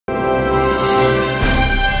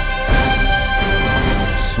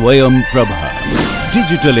Swayam Prabha.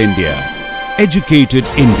 Digital India. Educated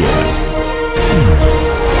India.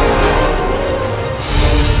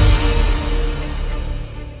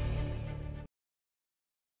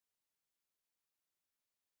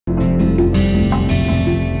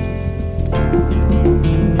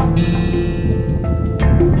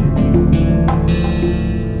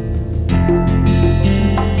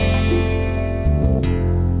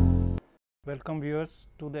 Welcome viewers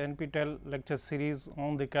to the NPTEL lecture series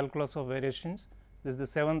on the calculus of variations. This is the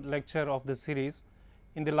 7th lecture of the series.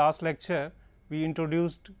 In the last lecture, we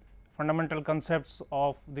introduced fundamental concepts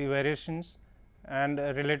of the variations and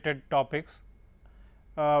related topics.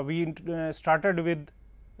 We started with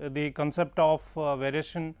the concept of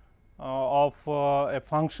variation of a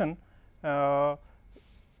function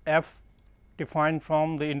f defined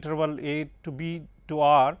from the interval a to b to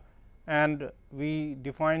r, and we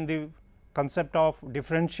defined the concept of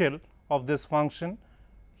differential of this function.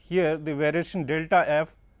 Here the variation delta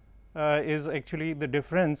f is actually the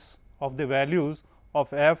difference of the values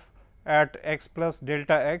of f at x plus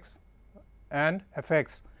delta x and f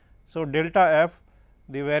x. So, delta f,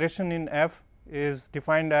 the variation in f is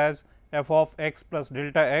defined as f of x plus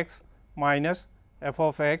delta x minus f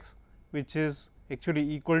of x, which is actually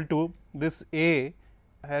equal to this a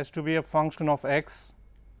has to be a function of x.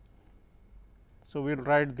 So, we will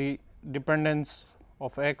write the dependence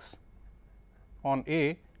of x on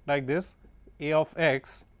a like this: a of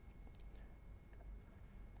x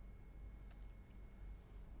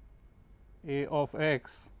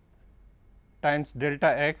times delta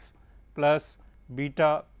x plus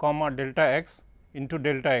beta comma delta x into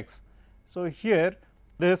delta x. So, here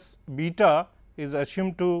this beta is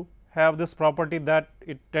assumed to have this property that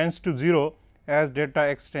it tends to 0 as delta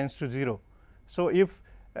x tends to 0. So, if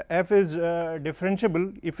f is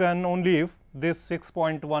differentiable if and only if this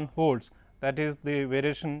 6.1 holds, that is the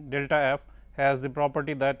variation delta f has the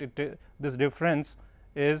property that this difference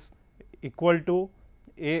is equal to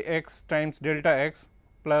a x times delta x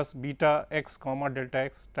plus beta x comma delta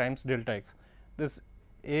x times delta x. This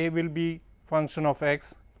a will be function of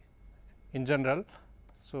x in general.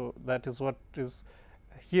 So, that is what is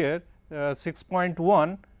here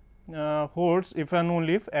 6.1 holds if and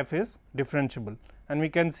only if f is differentiable, and we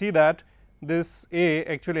can see that this a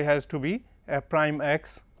actually has to be f prime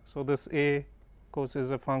x. So, this a of course is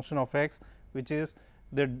a function of x, which is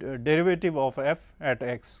the derivative of f at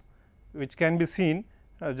x, which can be seen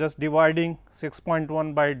just dividing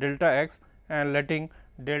 6.1 by delta x and letting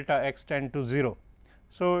delta x tend to 0.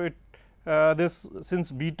 So, this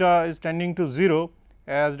since beta is tending to 0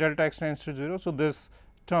 as delta x tends to 0. So, this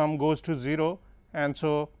term goes to 0, and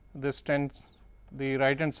so this tends the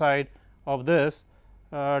right hand side of this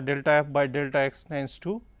delta f by delta x tends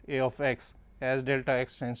to a of x as delta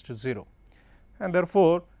x tends to 0, and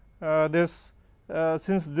therefore, this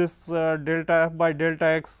since this delta f by delta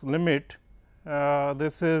x limit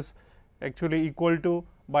this is actually equal to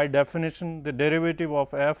by definition the derivative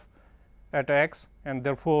of f at x, and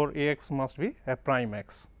therefore, a x must be f prime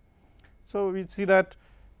x. So, we see that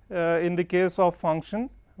in the case of function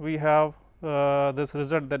we have this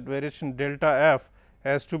result that variation delta f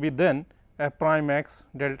has to be then f prime x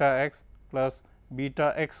delta x plus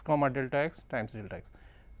beta x comma delta x times delta x.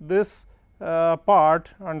 This part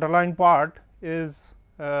underlying part is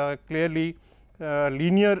clearly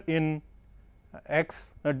linear in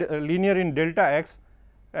x linear in delta x,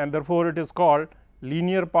 and therefore, it is called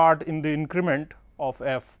linear part in the increment of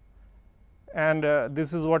f, and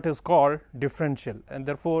this is what is called differential, and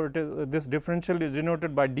therefore, it is this differential is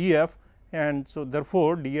denoted by d f, and so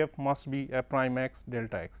therefore, d f must be f prime x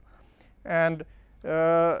delta x. And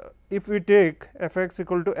if we take f x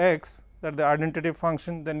equal to x, that the identity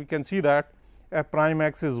function, then we can see that f prime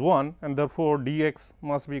x is 1, and therefore, d x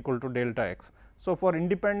must be equal to delta x. So, for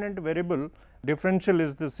independent variable differential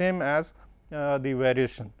is the same as the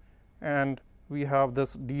variation, and we have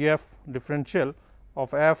this d f differential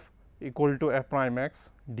of f equal to f prime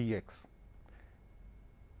x d x.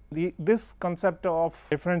 This concept of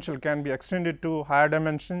differential can be extended to higher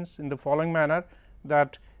dimensions in the following manner,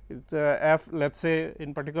 that f, let us say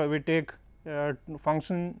in particular we take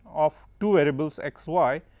function of two variables x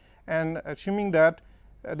y, and assuming that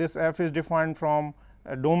this f is defined from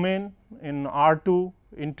a domain in R2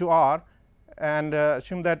 into R, and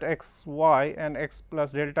assume that x y and x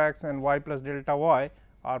plus delta x and y plus delta y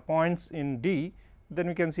are points in D, then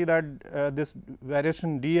we can see that this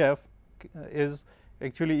variation d f is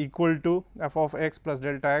actually equal to f of x plus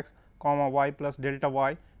delta x comma y plus delta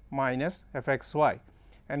y minus f x y,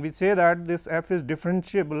 and we say that this f is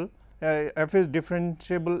differentiable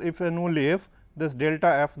if and only if this delta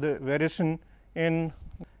f, the variation in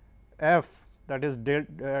f, that is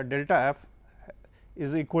delta f,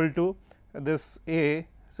 is equal to this a.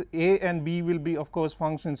 So, a and b will be of course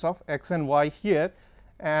functions of x and y here,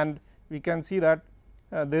 and we can see that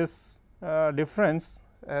this difference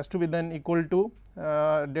has to be then equal to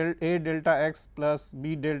a delta x plus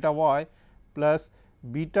b delta y plus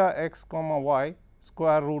beta x comma y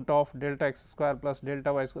square root of delta x square plus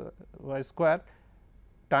delta y square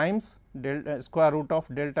times square root of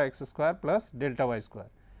delta x square plus delta y square.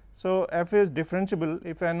 So, f is differentiable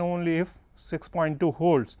if and only if 6.2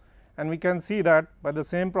 holds, and we can see that by the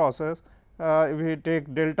same process if we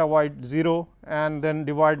take delta y 0 and then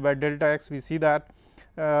divide by delta x, we see that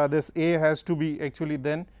this a has to be actually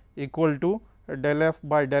then equal to del f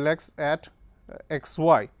by del x at x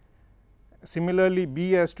y. Similarly,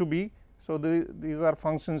 b has to be, so these are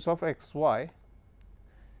functions of x y,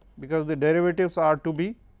 because the derivatives are to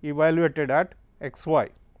be evaluated at x y,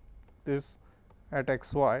 this at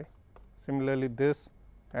x y, similarly this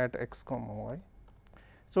at x comma y.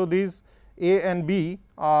 So, these a and b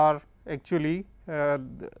are actually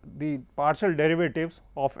the partial derivatives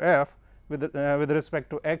of f with respect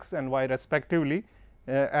to x and y respectively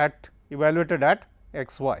at evaluated at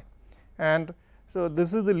x y. And so,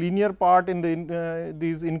 this is the linear part in the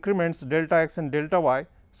these increments delta x and delta y.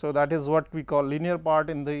 So, that is what we call linear part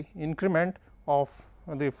in the increment of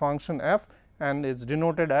the function f, and it is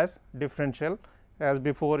denoted as differential as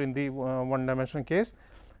before in the one dimensional case.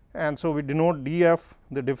 And so, we denote d f,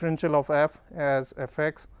 the differential of f, as f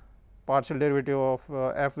x partial derivative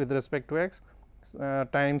of f with respect to x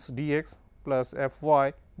times d x plus f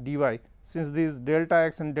y dy, since these delta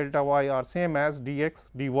x and delta y are same as d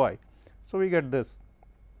x dy. So, we get this.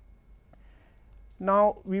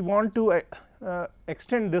 Now, we want to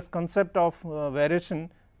extend this concept of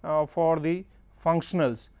variation for the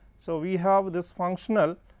functionals. So, we have this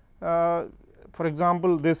functional, for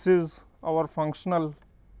example, this is our functional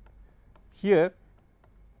here.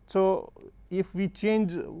 So, if we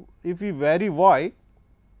change, if we vary y,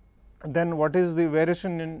 then what is the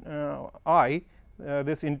variation in I,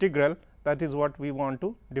 this integral, that is what we want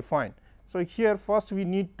to define. So, here first we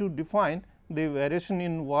need to define the variation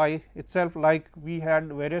in y itself, like we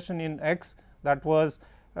had variation in x, that was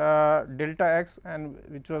delta x, and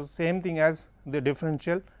which was same thing as the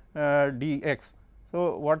differential dx.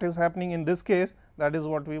 So, what is happening in this case, that is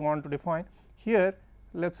what we want to define. Here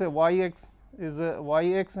let us say y x is y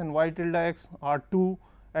x and y tilde x are two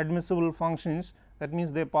admissible functions, that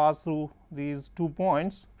means they pass through these 2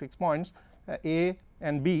 points, fixed points a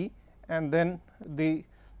and b, and then they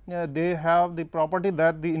have the property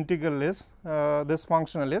that the integral is this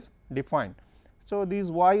functional is defined. So,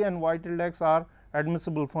 these y and y tilde x are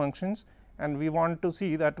admissible functions, and we want to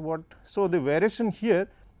see that what. So, the variation here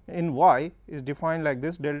in y is defined like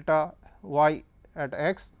this, delta y at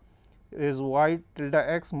x is y tilde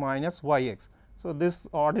x minus y x. So, this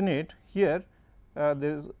ordinate here,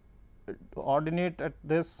 this ordinate at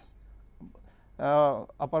this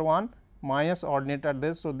upper one minus ordinate at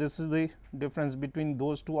this. So, this is the difference between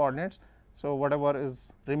those two ordinates. So, whatever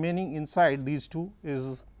is remaining inside these two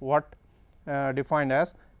is what defined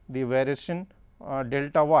as the variation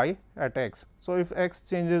delta y at x. So, if x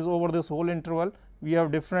changes over this whole interval, we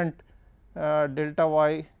have different delta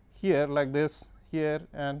y here like this, here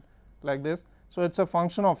and like this. So, it is a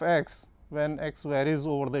function of x when x varies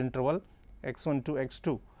over the interval x 1 to x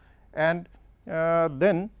 2, and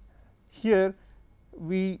then here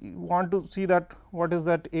we want to see that what is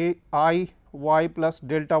that a I y plus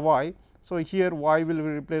delta y. So, here y will be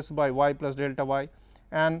replaced by y plus delta y,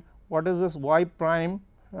 and what is this y prime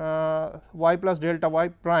y plus delta y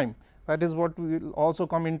prime, that is what will also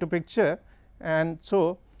come into picture. And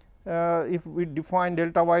so, if we define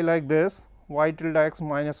delta y like this, y tilde x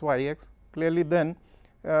minus y x, clearly then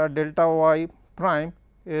delta y prime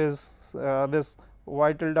is this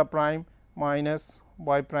y tilde prime minus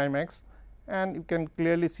y prime x, and you can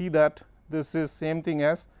clearly see that this is same thing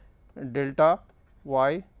as delta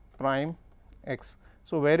y prime x.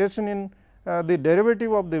 So, variation in the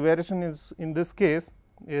derivative of the variation is in this case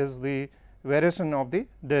is the variation of the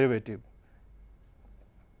derivative.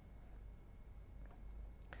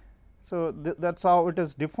 So, that is how it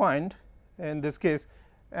is defined in this case,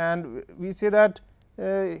 and we say that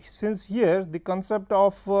since here the concept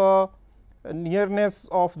of nearness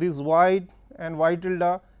of this y and y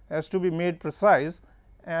tilde has to be made precise,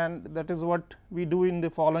 and that is what we do in the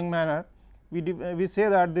following manner. We say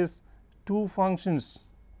that these two functions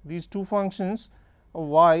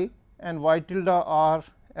y and y tilde are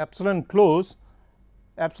epsilon close.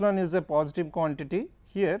 Epsilon is a positive quantity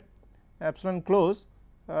here, epsilon close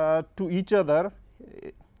to each other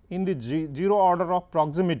in the 0 order of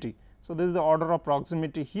proximity. So, this is the order of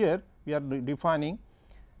proximity here we are defining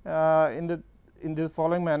in the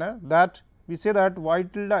following manner, that we say that y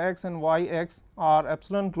tilde x and y x are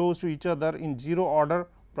epsilon close to each other in 0 order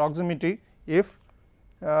proximity if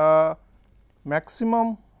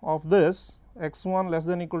maximum of this x 1 less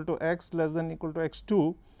than equal to x less than equal to x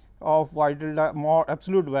 2 of y tilde more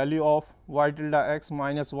absolute value of y tilde x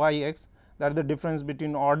minus y x, that is the difference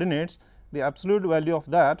between ordinates, the absolute value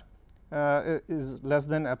of that is less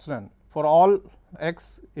than epsilon for all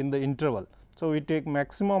x in the interval. So, we take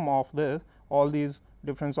maximum of this all these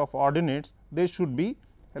difference of ordinates, they should be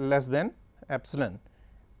less than epsilon.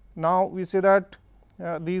 Now, we say that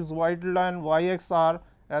these y tilde and y x are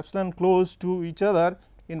epsilon close to each other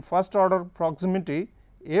in first order proximity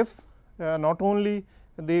if not only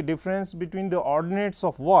the difference between the ordinates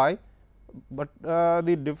of y, but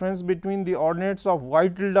the difference between the ordinates of y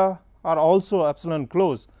tilde are also epsilon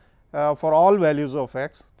close for all values of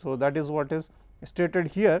x. So, that is what is stated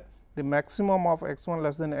here, the maximum of x 1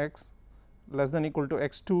 less than x less than equal to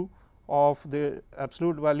x 2 of the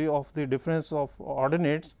absolute value of the difference of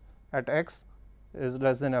ordinates at x is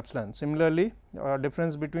less than epsilon. Similarly,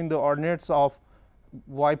 difference between the ordinates of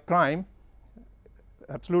y prime,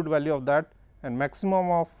 absolute value of that and maximum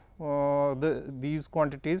of these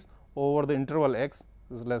quantities over the interval x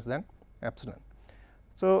is less than epsilon.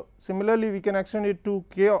 So, similarly, we can extend it to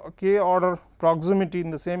k order proximity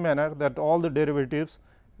in the same manner, that all the derivatives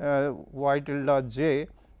y tilde j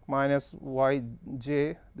minus y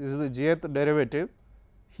j, this is the jth derivative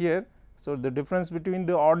here. So, the difference between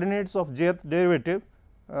the ordinates of jth derivative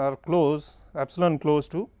are close epsilon close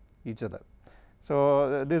to each other.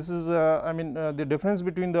 So, this is I mean the difference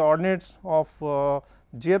between the ordinates of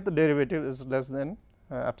jth derivative is less than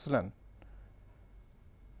epsilon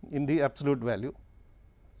in the absolute value.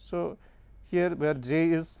 So, here where j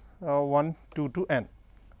is 1 2 to n.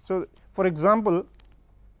 So, for example,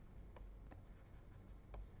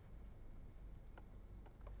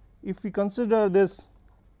 if we consider this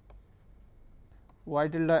y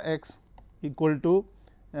tilde x equal to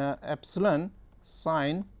epsilon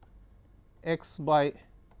sin x by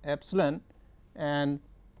epsilon and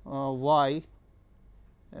y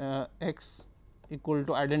x equal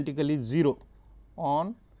to identically 0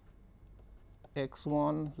 on x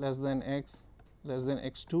 1 less than x less than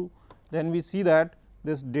x 2, then we see that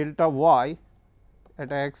this delta y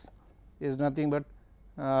at x is nothing but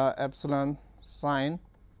epsilon sin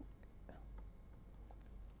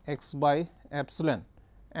x by epsilon,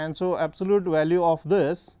 and so absolute value of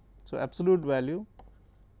this. So, absolute value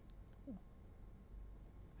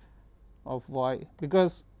of y,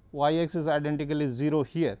 because y x is identically 0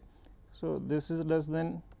 here. So, this is less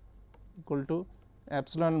than equal to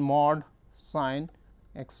epsilon mod sin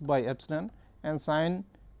x by epsilon, and sin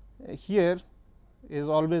here is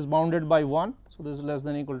always bounded by 1. So, this is less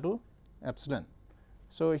than equal to epsilon.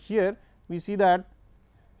 So, here we see that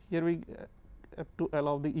here we have to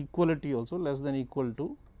allow the equality also less than equal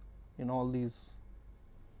to in all these.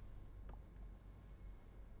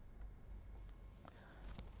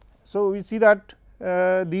 So, we see that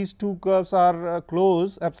these two curves are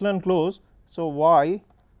close epsilon close. So, y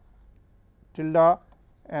tilde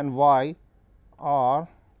and y are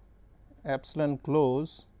epsilon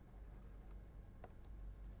close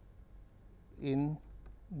in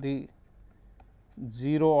the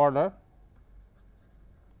 0 order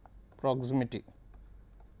proximity,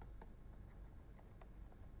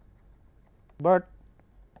 but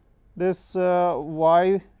this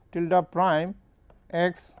y tilde prime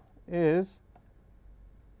x is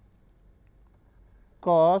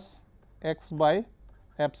cos x by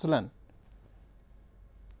epsilon,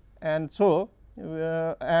 and so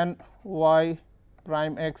and y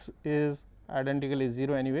prime x is identically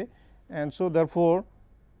 0 anyway, and so therefore,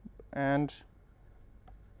 and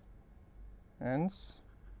hence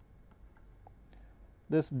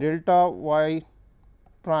this delta y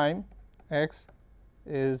prime x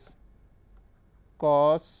is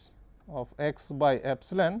cos of x by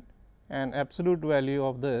epsilon, and absolute value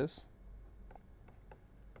of this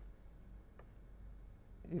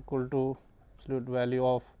equal to absolute value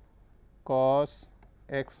of cos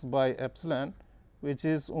x by epsilon, which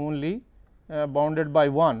is only bounded by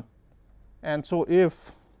 1. And so,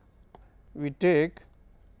 if we take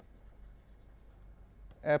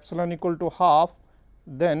epsilon equal to half,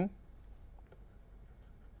 then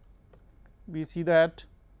we see that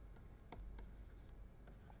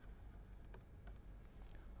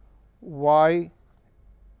y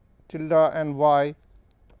tilde and y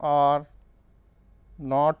are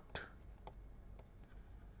not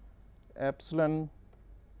epsilon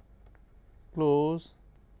close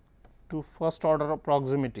to first order of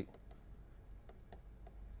proximity.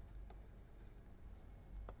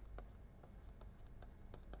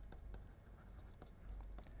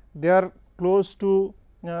 they are close to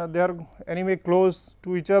they are anyway close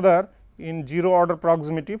to each other in 0 order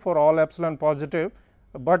proximity for all epsilon positive,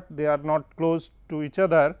 but they are not close to each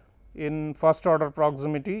other in first order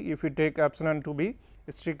proximity if we take epsilon to be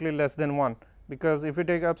strictly less than 1, because if we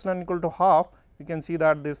take epsilon equal to half, we can see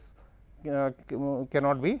that this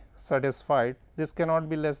cannot be satisfied. This cannot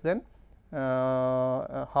be less than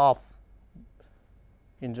half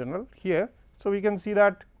in general here. So, we can see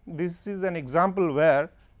that this is an example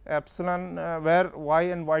where epsilon where y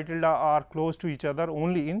and y tilde are close to each other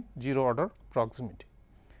only in 0 order proximity.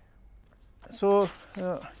 So,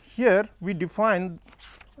 here we define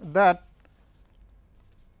that.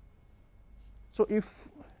 So, if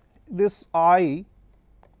this I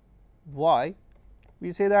y,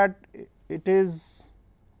 we say that it is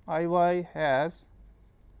I y has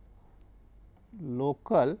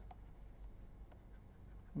local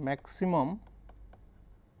maximum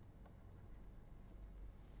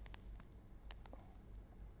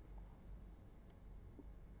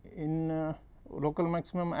in local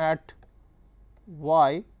maximum at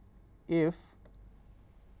y if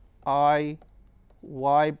I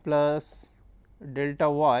y plus delta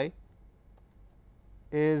y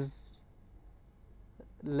is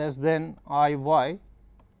less than I y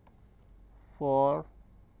for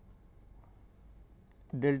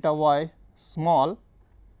delta y small.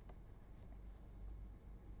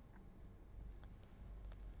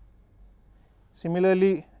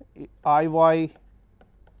 Similarly, I y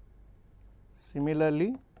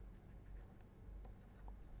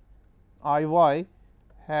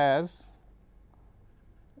has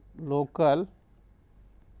local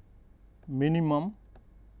minimum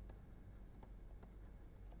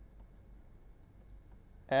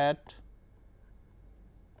at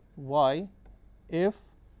y if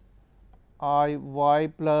I y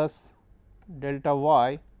plus delta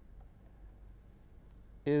y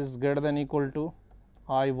is greater than equal to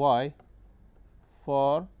I y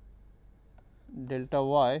for delta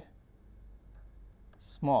y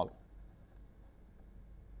small.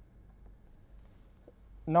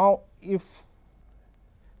 Now, if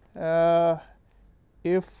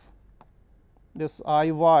this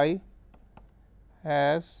I y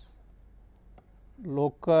has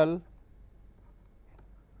local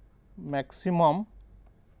maximum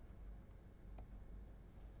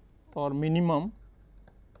or minimum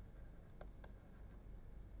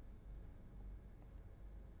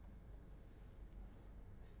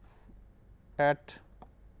at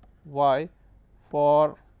y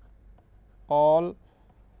for all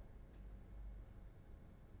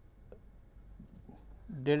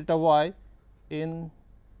delta y in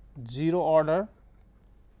 0 order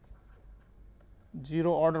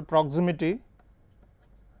proximity,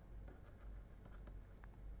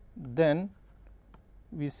 then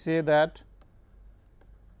we say that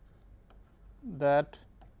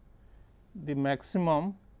the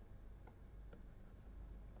maximum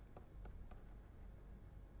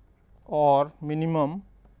or minimum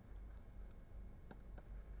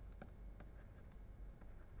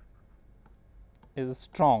is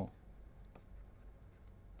strong.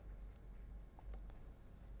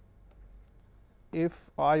 If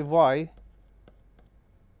I y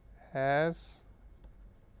has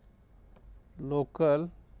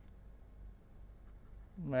local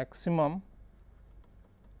maximum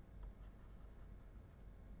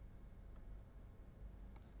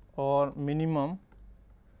or minimum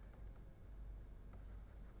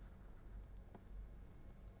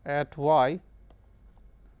at y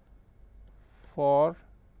for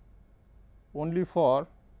only for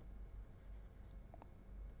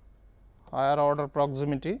higher order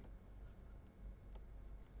proximity,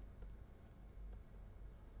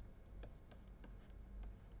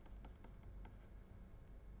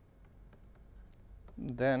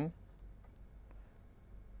 then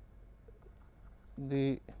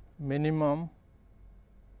the minimum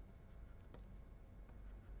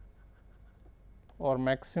or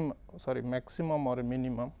maximum or a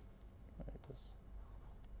minimum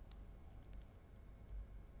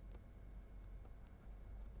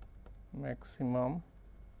maximum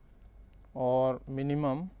or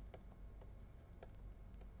minimum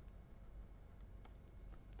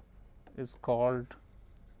is called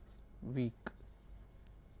weak.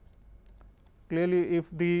 Clearly, if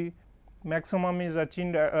the maximum is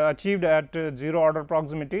achieved at 0 order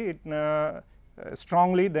proximity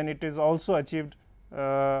strongly, then it is also achieved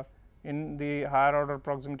in the higher order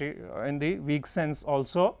proximity in the weak sense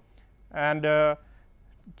also. And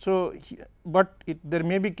so, but there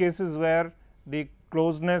may be cases where the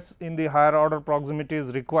closeness in the higher order proximity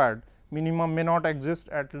is required, minimum may not exist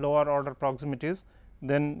at lower order proximities,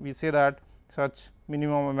 then we say that such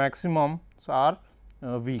minimum and maximums are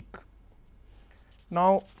weak.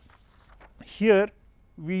 Now, here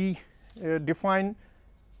we define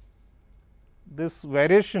this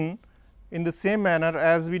variation in the same manner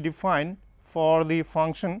as we define for the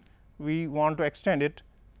function. We want to extend it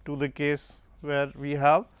to the case where we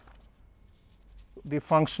have the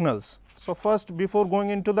functionals. So, first before going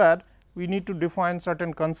into that, we need to define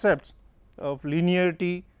certain concepts of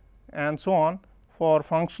linearity and so on for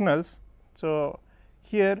functionals. So,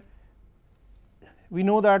 here we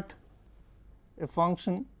know that a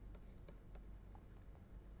function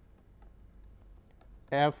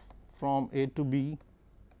f from a to b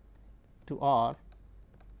to r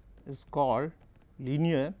is called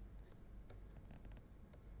linear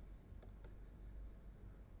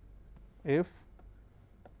if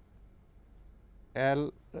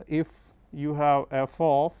you have f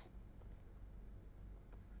of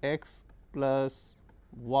x plus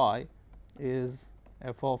y is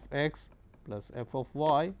f of x plus f of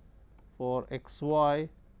y for x y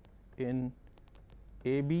in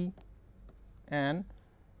a b, and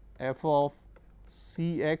f of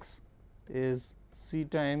c x is c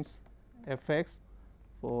times f x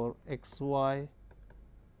for x y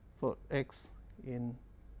for x in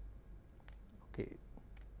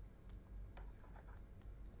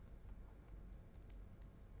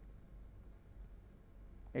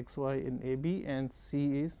x y in a b, and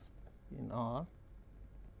c is in r.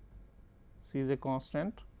 C is a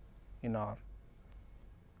constant in R.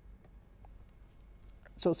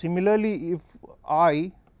 So, similarly, if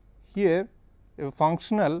I here a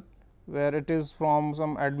functional where it is from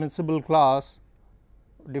some admissible class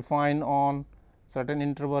defined on certain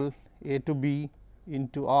interval a to b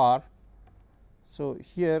into R. So,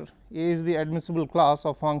 here A is the admissible class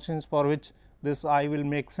of functions for which this I will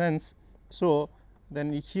make sense. So,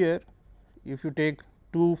 then here if you take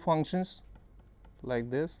two functions like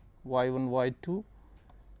this y 1 y 2,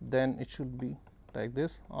 then it should be like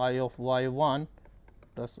this I of y 1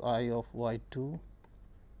 plus I of y 2,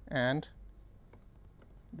 and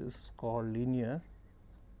this is called linear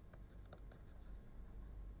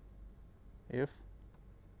if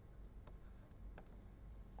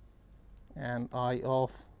and I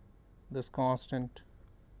of this constant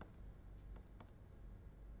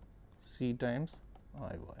c times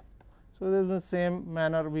I y. So, this is the same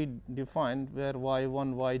manner we defined where y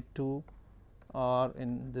 1 y 2 are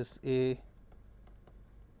in this A,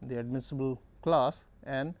 the admissible class,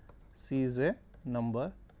 and C is a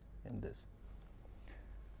number in this.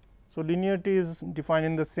 So, linearity is defined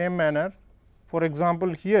in the same manner. For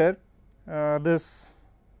example, here this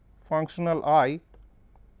functional I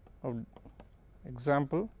of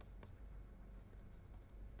example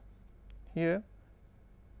here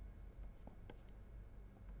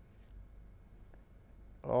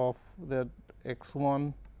of that x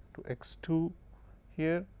 1 to x 2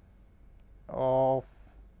 here of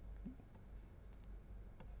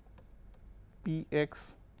p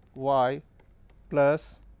x y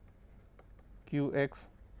plus q x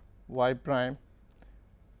y prime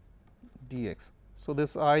dx. So,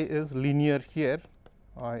 this I is linear here,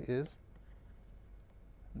 I is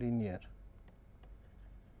linear.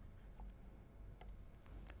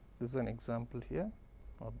 This is an example here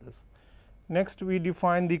of this. Next, we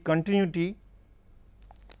define the continuity.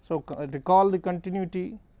 So, recall the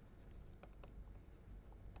continuity.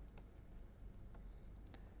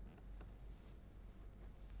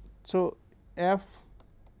 So, f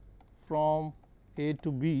from a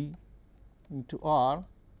to b into R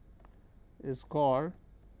is called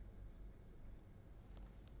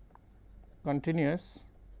continuous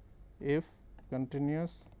if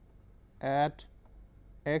continuous at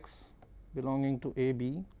x belonging to a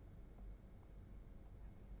b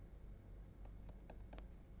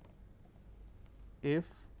if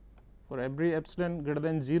for every epsilon greater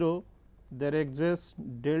than 0 there exists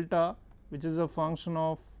delta which is a function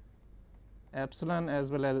of epsilon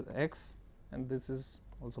as well as x, and this is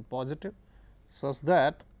also positive, such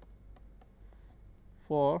that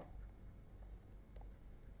for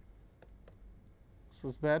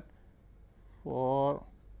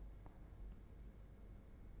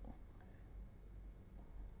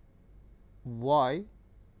y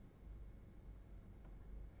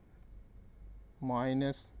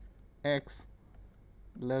minus x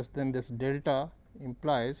less than this delta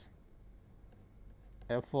implies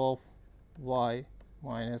f of y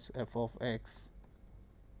minus f of x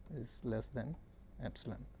is less than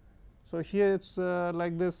epsilon. So, here it is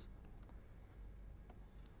like this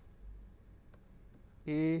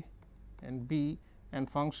a and b and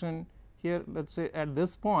function here, let us say at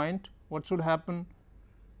this point what should happen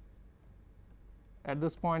at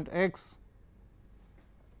this point x,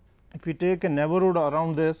 if we take a neighborhood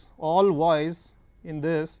around this, all y's in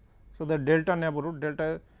this. So, the delta neighborhood,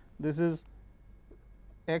 delta, this is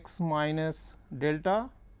x minus delta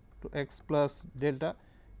to x plus delta.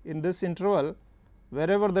 In this interval,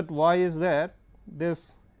 wherever that y is there,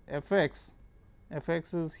 this f x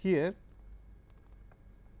is here,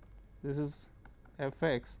 this is f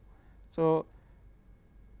x. So,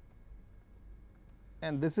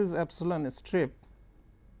 and this is epsilon strip,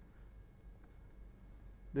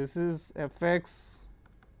 this is f x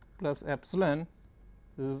plus epsilon,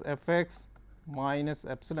 this is f x minus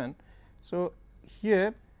epsilon. So,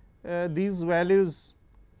 here these values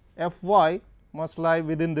f y must lie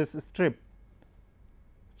within this strip.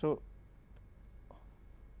 So,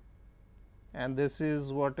 and this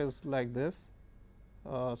is what is like this,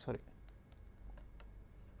 sorry.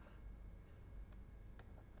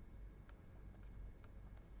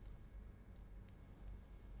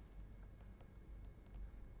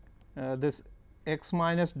 This x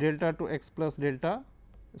minus delta to x plus delta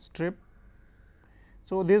strip.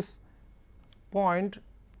 So, this point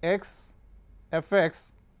x f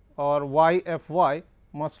x or y f y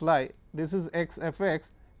must lie, this is x f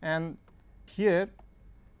x, and here.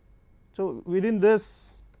 So, within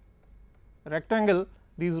this rectangle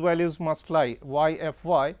these values must lie, y f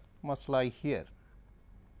y must lie here,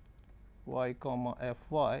 y comma f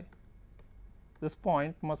y, this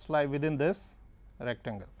point must lie within this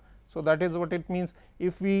rectangle. So, that is what it means.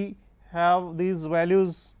 If we have these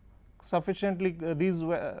values sufficiently, these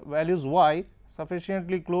values y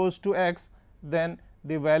sufficiently close to x, then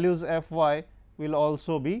the values f y will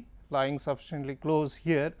also be lying sufficiently close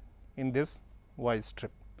here in this y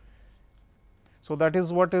strip. So, that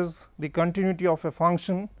is what is the continuity of a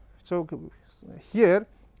function. So, here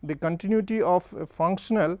the continuity of a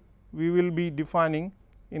functional we will be defining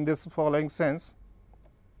in this following sense.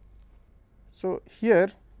 So, here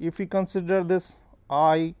if we consider this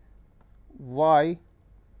I y,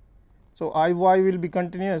 so I y will be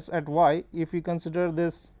continuous at y if we consider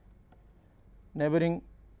this neighboring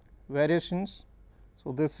variations.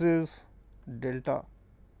 So, this is delta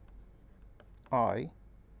I,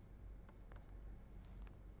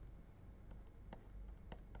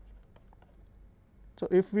 so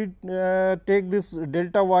if we take this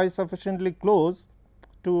delta y sufficiently close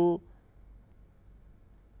to,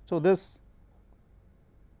 so this,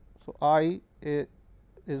 so I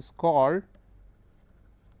is called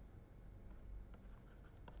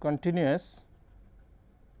continuous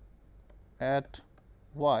at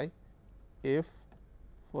y if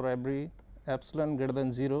for every epsilon greater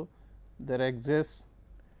than 0 there exists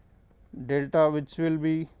delta which will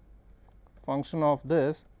be function of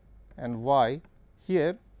this and y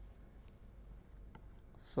here,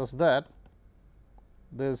 such that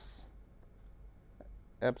this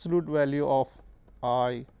absolute value of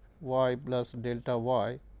I y plus delta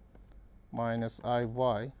y minus I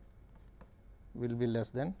y will be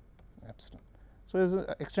less than epsilon. So, it is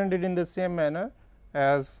extended in the same manner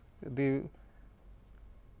as the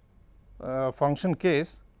function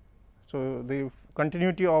case. So, the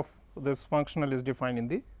continuity of this functional is defined in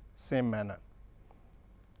the same manner.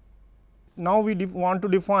 Now, we want to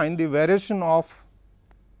define the variation of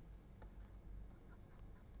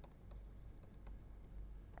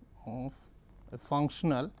a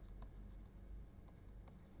functional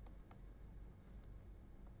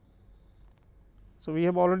So, we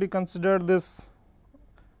have already considered this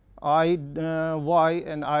I y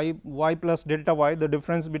and I y plus delta y, the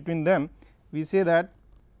difference between them. We say that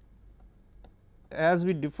as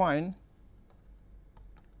we define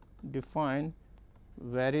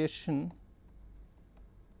variation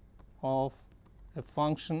of a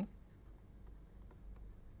function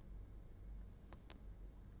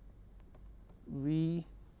we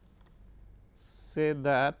say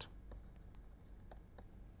that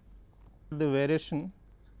the variation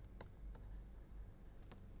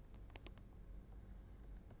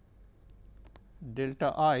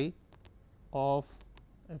delta I of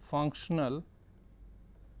a functional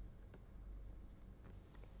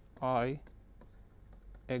I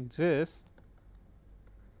exists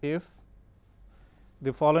if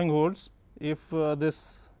the following holds, if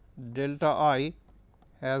this delta I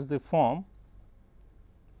has the form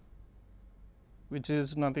which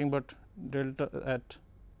is nothing but delta at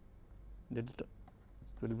delta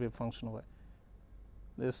will be a function of y,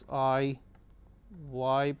 this I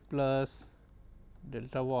y plus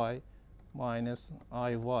delta y minus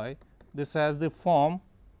I y, this has the form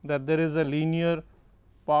that there is a linear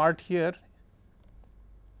part here,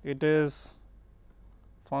 it is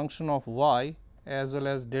function of y as well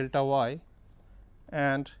as delta y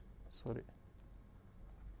and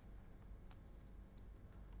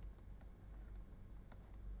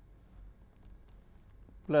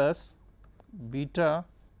plus beta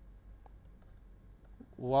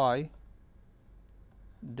y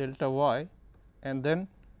delta y, and then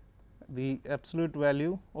the absolute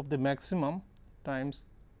value of the maximum times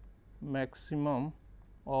maximum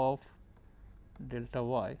of delta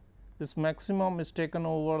y. This maximum is taken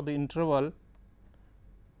over the interval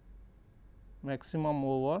maximum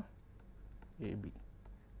over a b,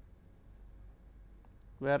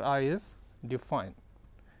 where I is defined,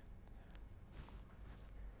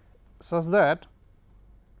 such that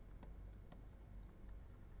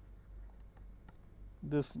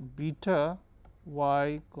this beta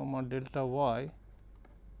y comma delta y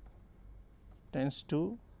tends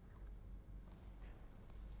to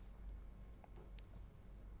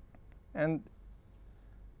and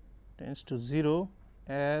tends to 0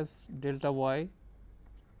 as delta y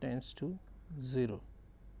tends to 0,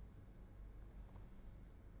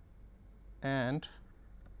 and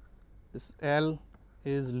this L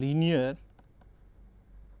is linear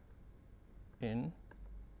in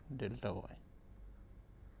delta y.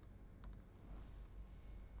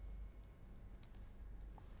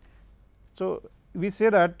 So, we say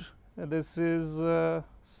that this is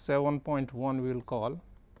 7.1 we will call.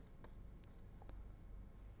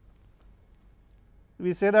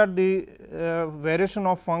 We say that the variation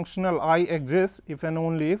of functional I exists if and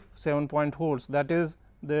only if 7 point holds, that is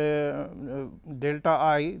the delta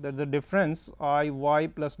I, that the difference I y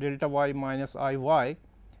plus delta y minus I y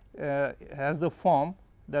has the form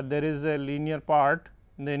that there is a linear part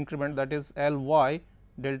in the increment, that is L y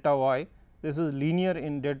delta y. This is linear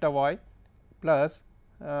in delta y, plus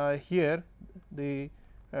here the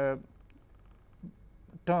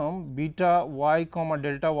term beta y comma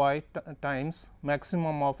delta y times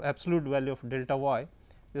maximum of absolute value of delta y.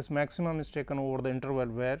 This maximum is taken over the interval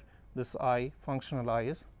where this I functional I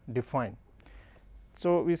is defined.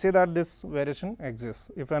 So, we say that this variation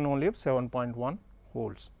exists if and only if 7.1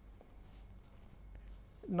 holds.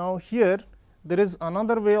 Now, here there is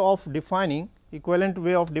another way of defining, equivalent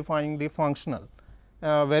way of defining the functional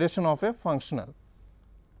variation of a functional,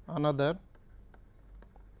 another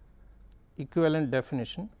equivalent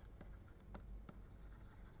definition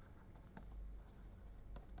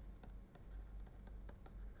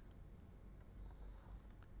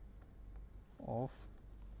of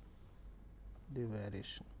the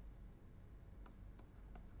variation.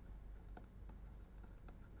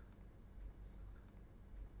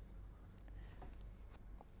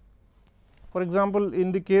 For example,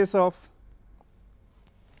 in the case of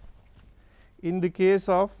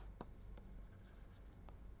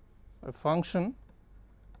a function,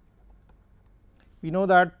 we know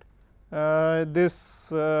that this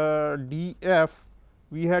d f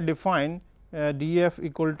we had defined d f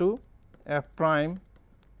equal to f prime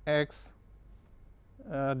x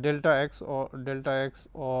delta x or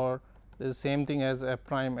the same thing as f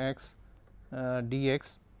prime x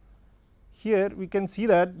dx. Here we can see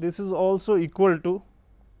that this is also equal to,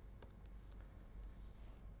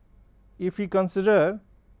 if we consider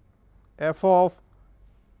f of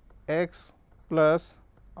x plus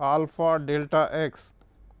alpha delta x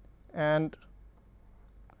and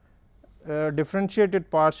differentiated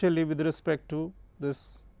partially with respect to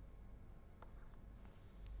this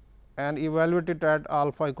and evaluated at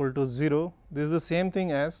alpha equal to 0. This is the same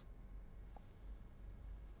thing as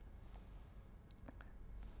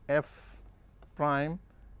f prime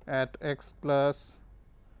at x plus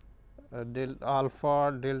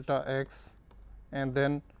alpha delta x, and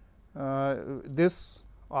then this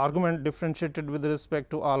argument differentiated with respect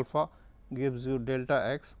to alpha gives you delta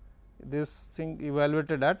x. This thing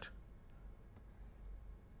evaluated at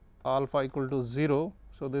alpha equal to 0.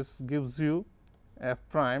 So, this gives you f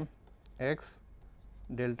prime x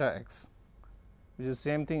delta x, which is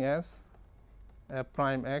same thing as f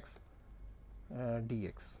prime x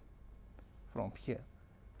dx from here.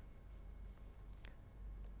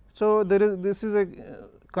 So, this is a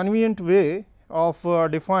convenient way of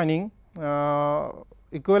defining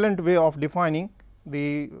equivalent way of defining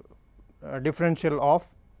the differential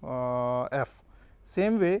of f.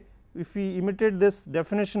 Same way, if we imitate this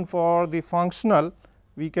definition for the functional,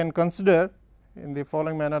 we can consider in the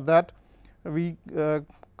following manner that we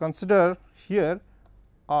consider here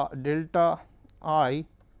delta I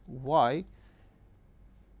y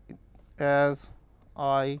as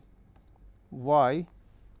I y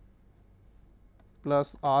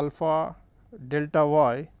plus alpha delta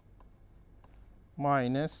y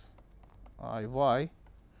minus I y.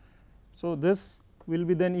 So, this will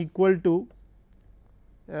be then equal to,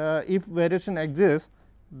 if variation exists,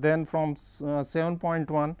 then from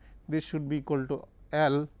 7.1 this should be equal to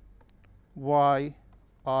L y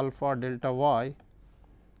alpha delta y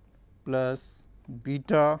plus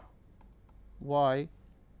beta y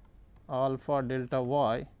alpha delta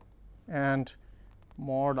y and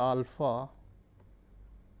mod alpha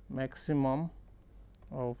maximum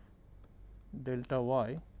of delta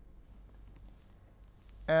y.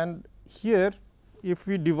 And here if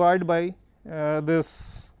we divide by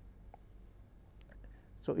this,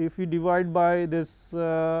 so if we divide by this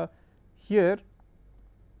here,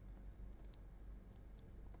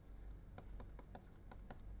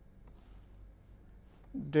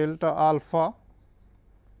 delta alpha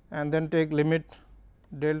and then take limit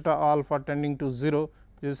delta alpha tending to 0,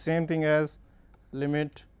 this is same thing as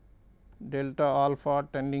limit delta alpha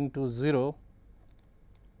tending to 0,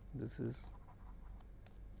 this is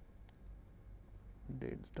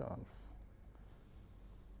delta alpha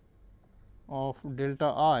of delta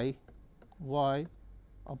I y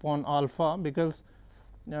upon alpha, because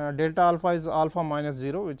delta alpha is alpha minus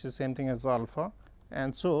 0, which is same thing as alpha.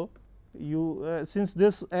 And so, you since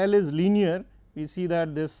this L is linear, we see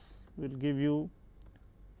that this will give you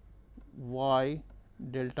y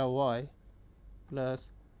delta y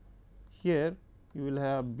plus here you will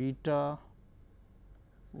have beta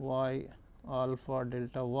y alpha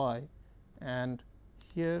delta y, and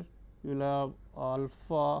here you will have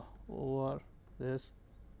alpha over this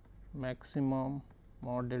maximum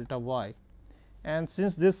mod delta y. And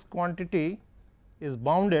since this quantity is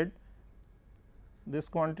bounded, this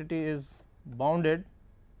quantity is bounded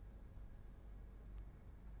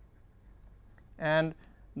and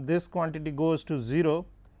this quantity goes to 0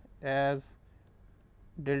 as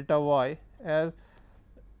delta y, as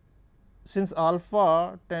since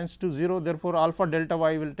alpha tends to 0, therefore, alpha delta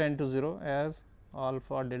y will tend to 0 as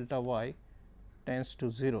alpha delta y tends to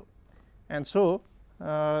 0. And so,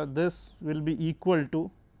 this will be equal to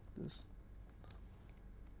this,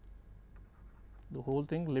 the whole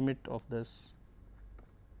thing, limit of this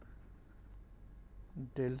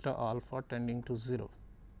delta alpha tending to 0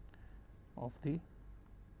 of the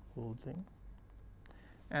whole thing.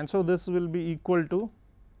 And so, this will be equal to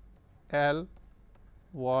L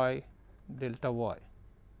y delta y,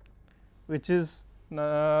 which is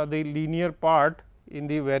the linear part in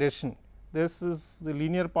the variation. This is the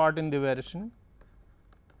linear part in the variation,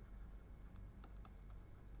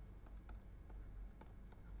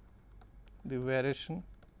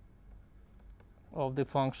 of the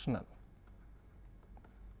functional.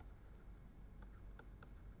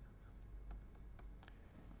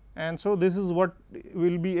 And so, this is what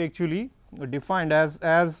will be actually defined as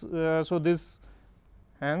so this,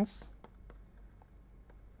 hence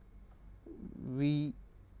we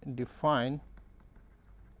define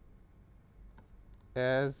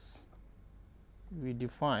as we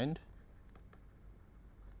defined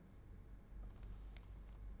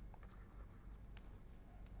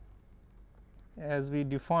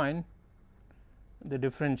the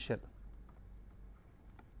differential.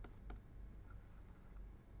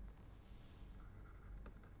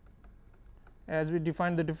 As we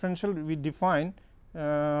define the differential, we define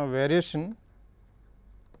variation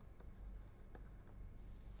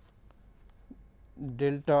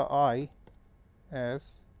delta I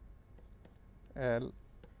as L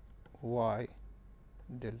y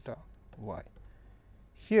delta y.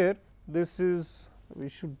 Here this is, we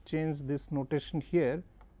should change this notation here,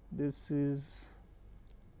 this is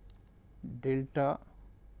delta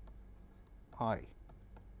I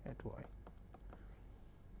at y.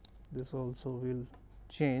 This also will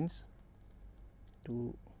change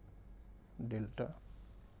to delta,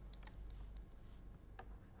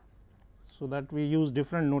 so that we use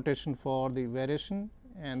different notation for the variation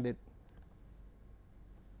and the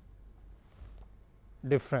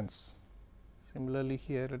difference. Similarly,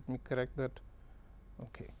 here let me correct that.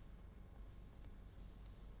 Okay.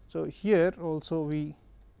 So, here also we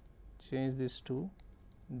change this to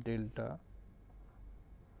delta.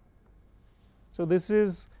 So, this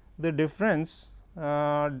is the difference,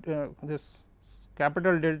 this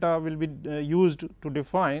capital delta will be used to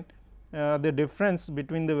define the difference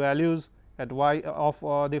between the values at y of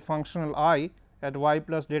the functional I at y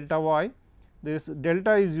plus delta y. This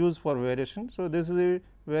delta is used for variation. So, this is a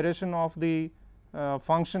variation of the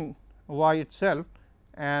function y itself,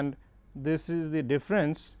 and this is the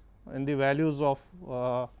difference in the values of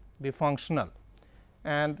the functional.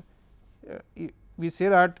 And we say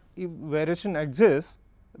that if variation exists,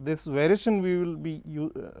 this variation we will be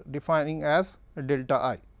defining as delta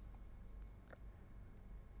I.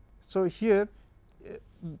 So, here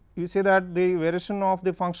we say that the variation of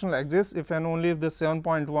the functional exists if and only if the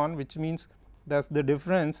 7.1, which means that the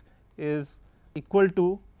difference is equal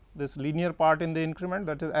to this linear part in the increment,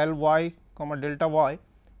 that is L y comma delta y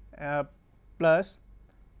plus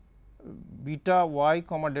beta y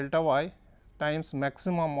comma delta y times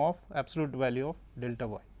maximum of absolute value of delta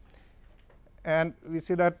y. And we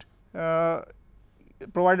see that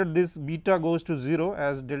provided this beta goes to 0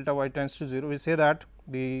 as delta y tends to 0, we say that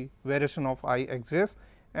the variation of I exists,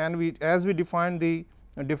 and we as we define the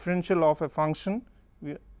differential of a function,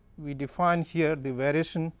 we define here the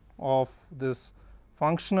variation of this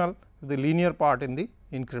functional, the linear part in the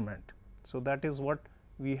increment. So, that is what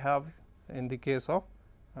we have in the case of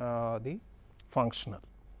the functional.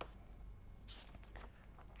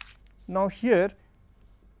 Now, here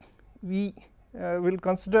we will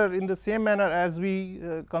consider in the same manner as we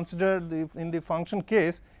considered in the function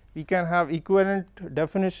case, we can have equivalent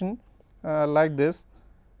definition like this,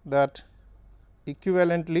 that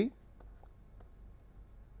equivalently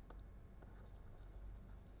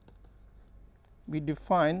we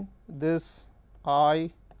define this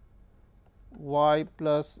I y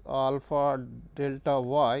plus alpha delta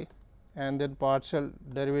y and then partial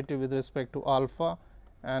derivative with respect to alpha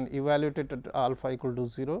and evaluated at alpha equal to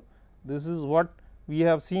 0. This is what we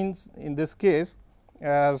have seen in this case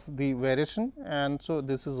as the variation, and so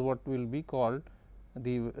this is what will be called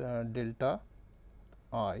the delta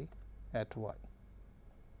I at y.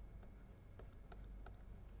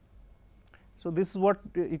 So, this is what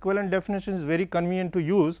equivalent definition is very convenient to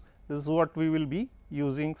use. This is what we will be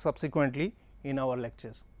using subsequently in our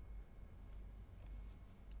lectures.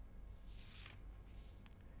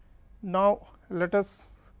 Now, let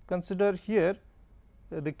us consider here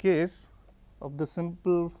the case of the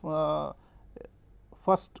simple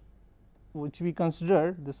first, which we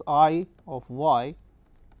consider this I of y,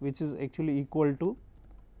 which is actually equal to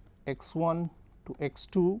x 1 to x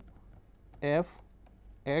 2 f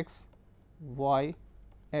x y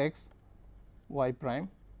x y prime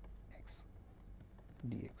x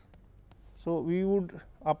dx. So, we would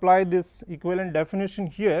apply this equivalent definition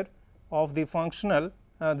here of the functional,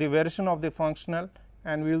 the variation of the functional,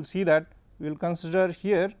 and we will see that we will consider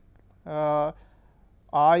here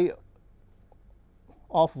I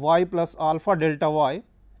of y plus alpha delta y,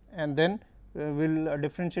 and then we will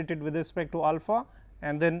differentiate it with respect to alpha,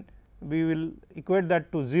 and then we will equate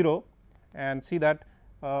that to 0 and see that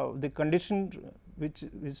the condition which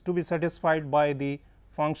is to be satisfied by the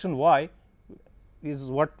function y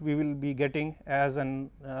is what we will be getting as an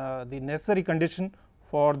the necessary condition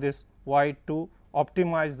for this y to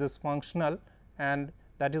optimize this functional, and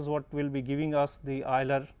that is what will be giving us the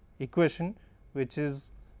Euler equation, which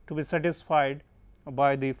is to be satisfied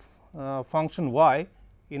by the function y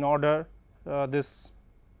in order this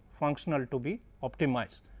functional to be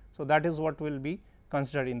optimized. So, that is what will be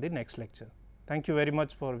considered in the next lecture. Thank you very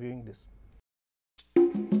much for viewing this.